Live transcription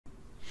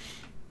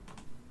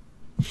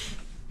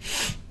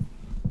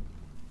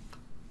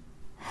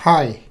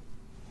Hi,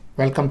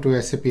 welcome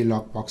to SAP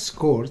Lockbox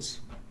course.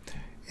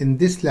 In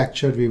this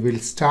lecture, we will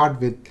start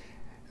with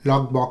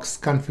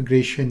Lockbox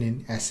configuration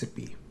in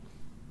SAP.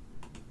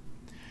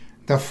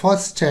 The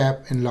first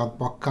step in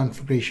Lockbox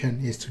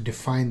configuration is to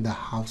define the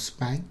house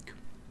bank.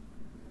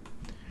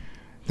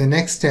 The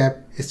next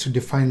step is to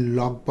define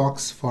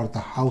Lockbox for the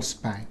house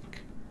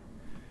bank.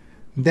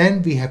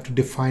 Then we have to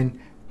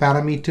define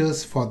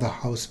parameters for the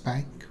house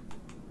bank.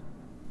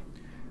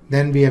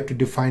 Then we have to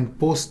define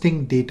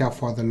posting data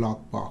for the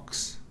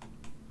Lockbox.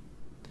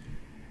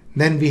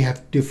 Then we have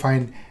to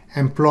define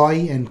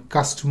employee and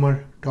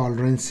customer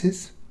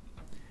tolerances.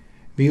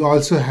 We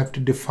also have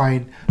to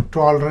define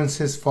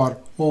tolerances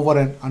for over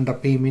and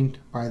underpayment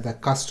by the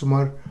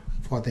customer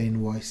for the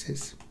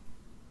invoices.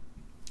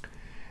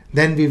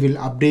 Then we will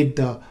update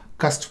the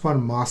customer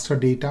master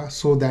data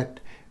so that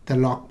the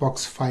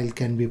Lockbox file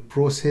can be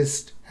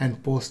processed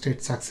and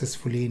posted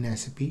successfully in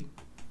SAP.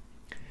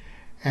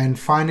 And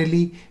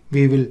finally,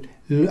 we will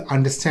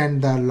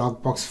understand the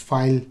Lockbox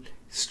file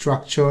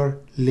structure,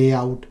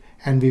 layout,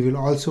 and we will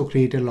also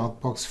create a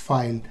Lockbox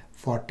file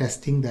for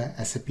testing the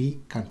SAP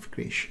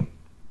configuration.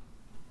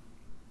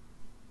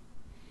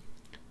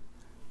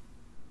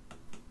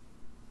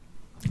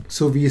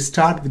 So we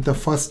start with the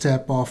first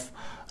step of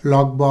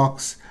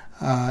Lockbox,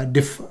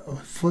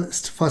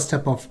 first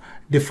step of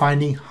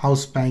defining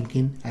house bank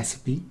in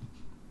SAP.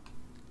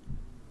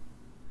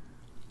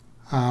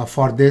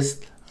 For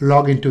this,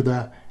 log into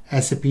the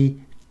SAP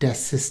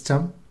test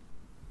system.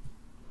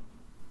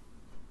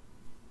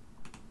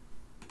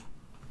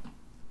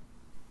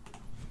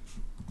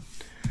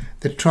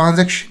 The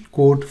transaction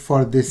code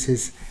for this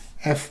is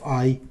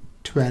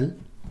FI12.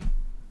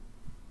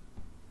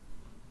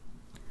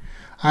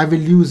 I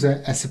will use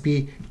a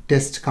SAP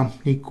test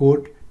company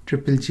code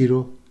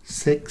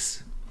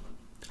 0006.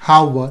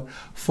 However,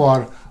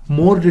 for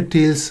more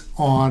details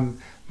on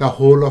the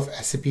whole of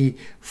SAP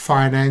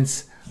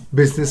finance,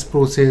 business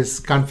process,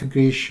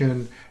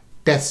 configuration,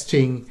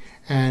 testing,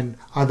 and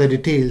other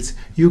details,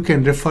 you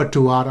can refer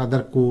to our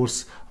other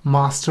course,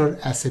 Master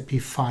SAP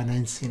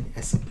Finance in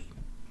SAP.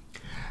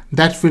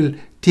 That will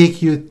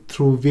take you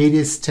through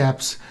various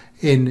steps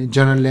in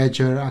general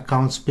ledger,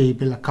 accounts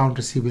payable, account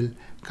receivable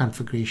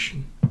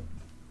configuration.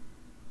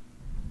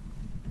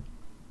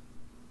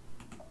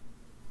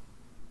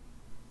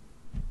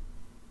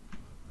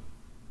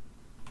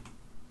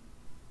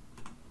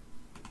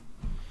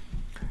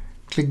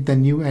 Click the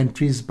New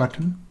Entries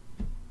button.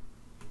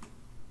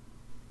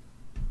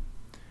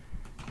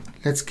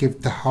 Let's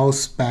give the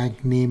house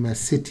bank name as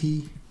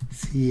city,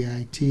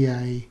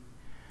 CITI,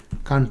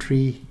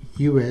 country,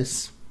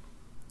 US.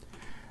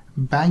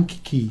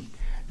 Bank key.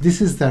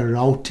 This is the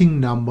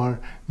routing number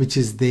which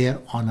is there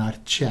on our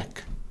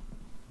check.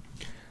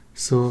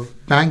 So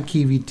bank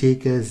key we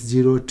take as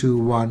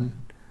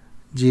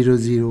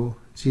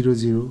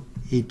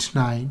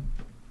 021000089.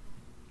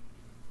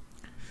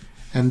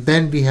 And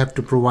then we have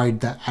to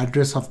provide the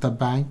address of the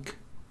bank,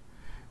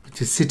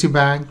 which is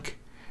Citibank,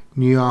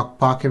 New York,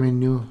 Park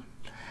Avenue.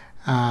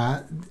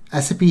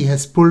 SAP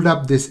has pulled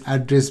up this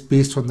address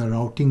based on the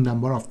routing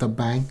number of the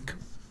bank.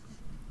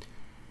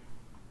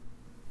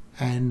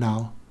 And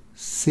now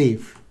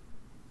save.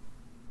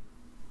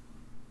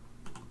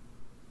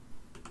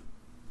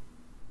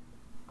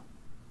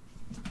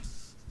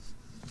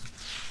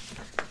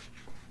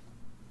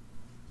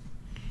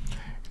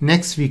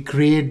 Next, we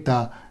create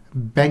the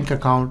bank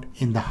account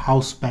in the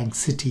house bank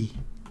city.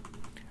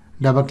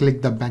 Double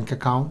click the bank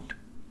account,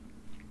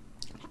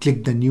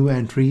 click the new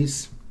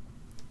entries.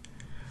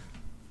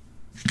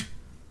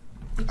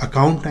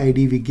 Account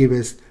ID we give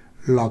as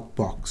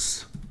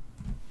Lockbox.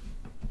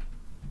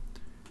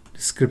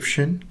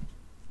 Description,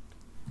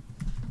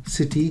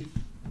 city,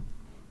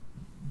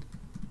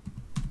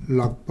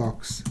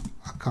 Lockbox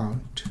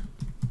account.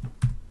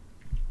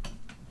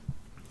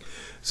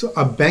 So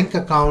a bank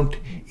account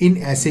in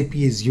SAP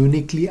is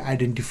uniquely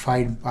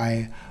identified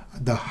by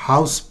the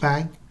house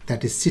bank,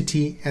 that is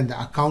city, and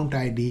the account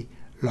ID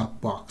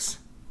Lockbox.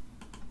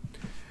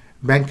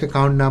 Bank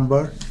account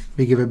number,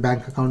 we give a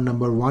bank account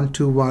number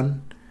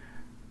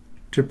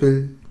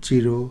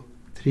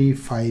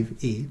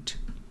 121000358.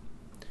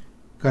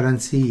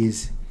 Currency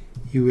is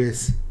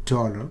US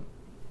dollar.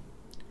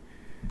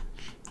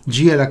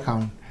 GL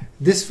account.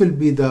 This will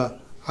be the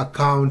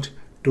account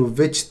to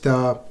which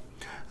the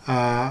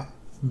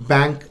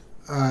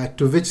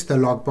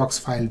Lockbox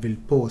file will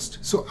post.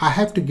 So I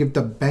have to give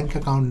the bank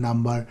account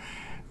number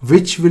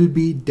which will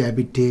be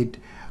debited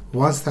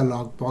once the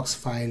Lockbox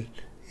file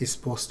is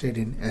posted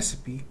in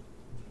SAP.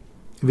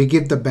 We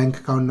give the bank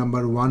account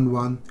number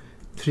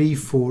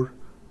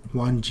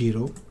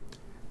 113410.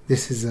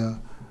 This is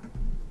a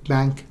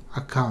bank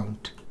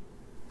account.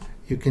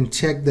 You can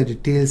check the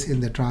details in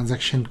the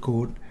transaction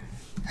code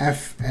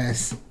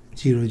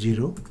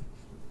FS00.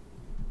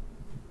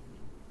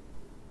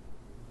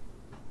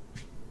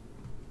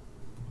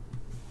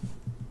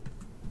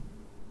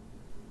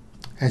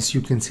 As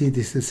you can see,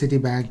 this is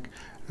Citibank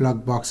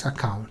Lockbox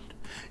account.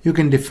 You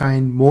can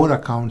define more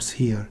accounts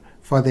here,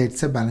 further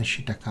it's a balance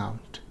sheet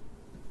account.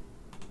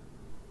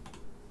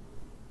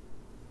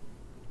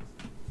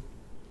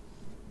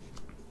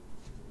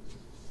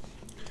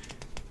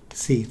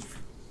 save.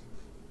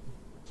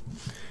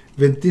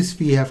 With this,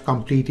 we have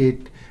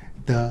completed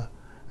the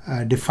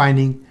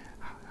defining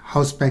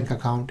house bank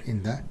account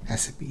in the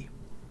SAP.